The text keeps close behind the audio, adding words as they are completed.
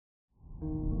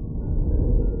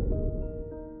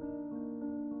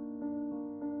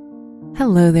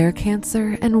Hello there,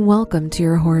 Cancer, and welcome to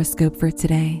your horoscope for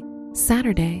today,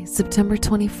 Saturday, September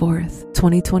 24th,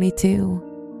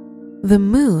 2022. The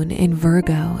moon in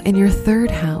Virgo in your third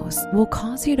house will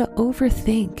cause you to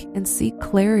overthink and seek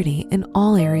clarity in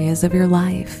all areas of your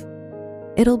life.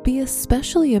 It'll be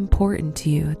especially important to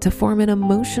you to form an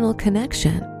emotional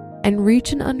connection and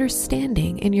reach an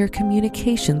understanding in your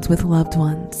communications with loved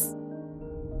ones.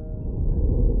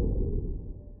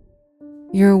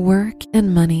 Your work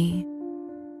and money.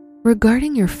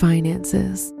 Regarding your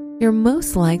finances, you're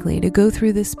most likely to go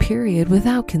through this period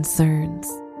without concerns.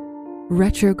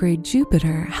 Retrograde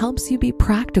Jupiter helps you be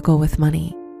practical with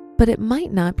money, but it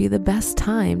might not be the best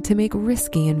time to make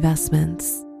risky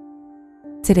investments.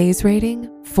 Today's rating,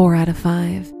 4 out of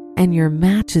 5, and your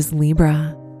match is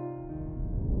Libra.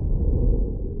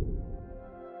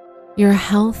 Your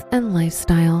health and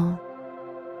lifestyle.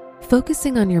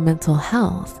 Focusing on your mental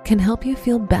health can help you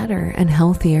feel better and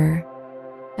healthier.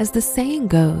 As the saying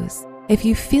goes, if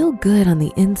you feel good on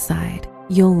the inside,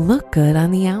 you'll look good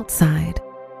on the outside.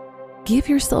 Give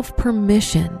yourself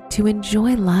permission to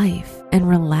enjoy life and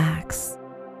relax.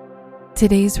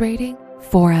 Today's rating,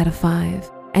 4 out of 5,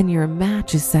 and your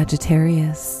match is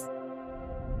Sagittarius.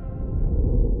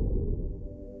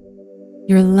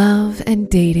 Your love and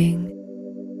dating.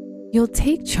 You'll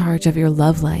take charge of your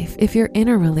love life if you're in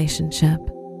a relationship.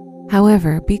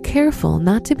 However, be careful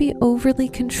not to be overly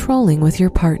controlling with your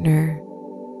partner.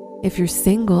 If you're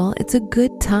single, it's a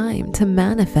good time to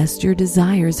manifest your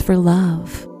desires for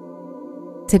love.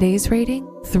 Today's rating,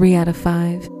 3 out of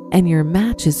 5, and your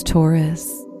match is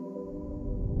Taurus.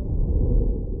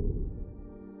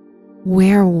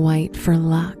 Wear white for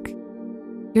luck.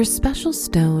 Your special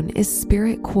stone is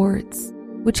spirit quartz,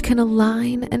 which can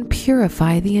align and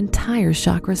purify the entire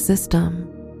chakra system.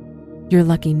 Your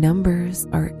lucky numbers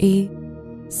are 8,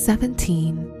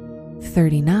 17,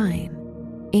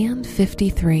 39, and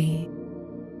 53.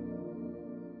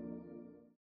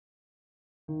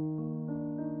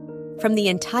 From the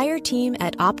entire team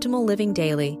at Optimal Living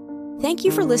Daily, thank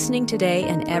you for listening today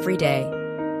and every day.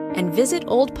 And visit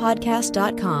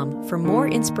oldpodcast.com for more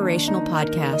inspirational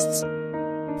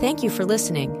podcasts. Thank you for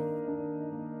listening.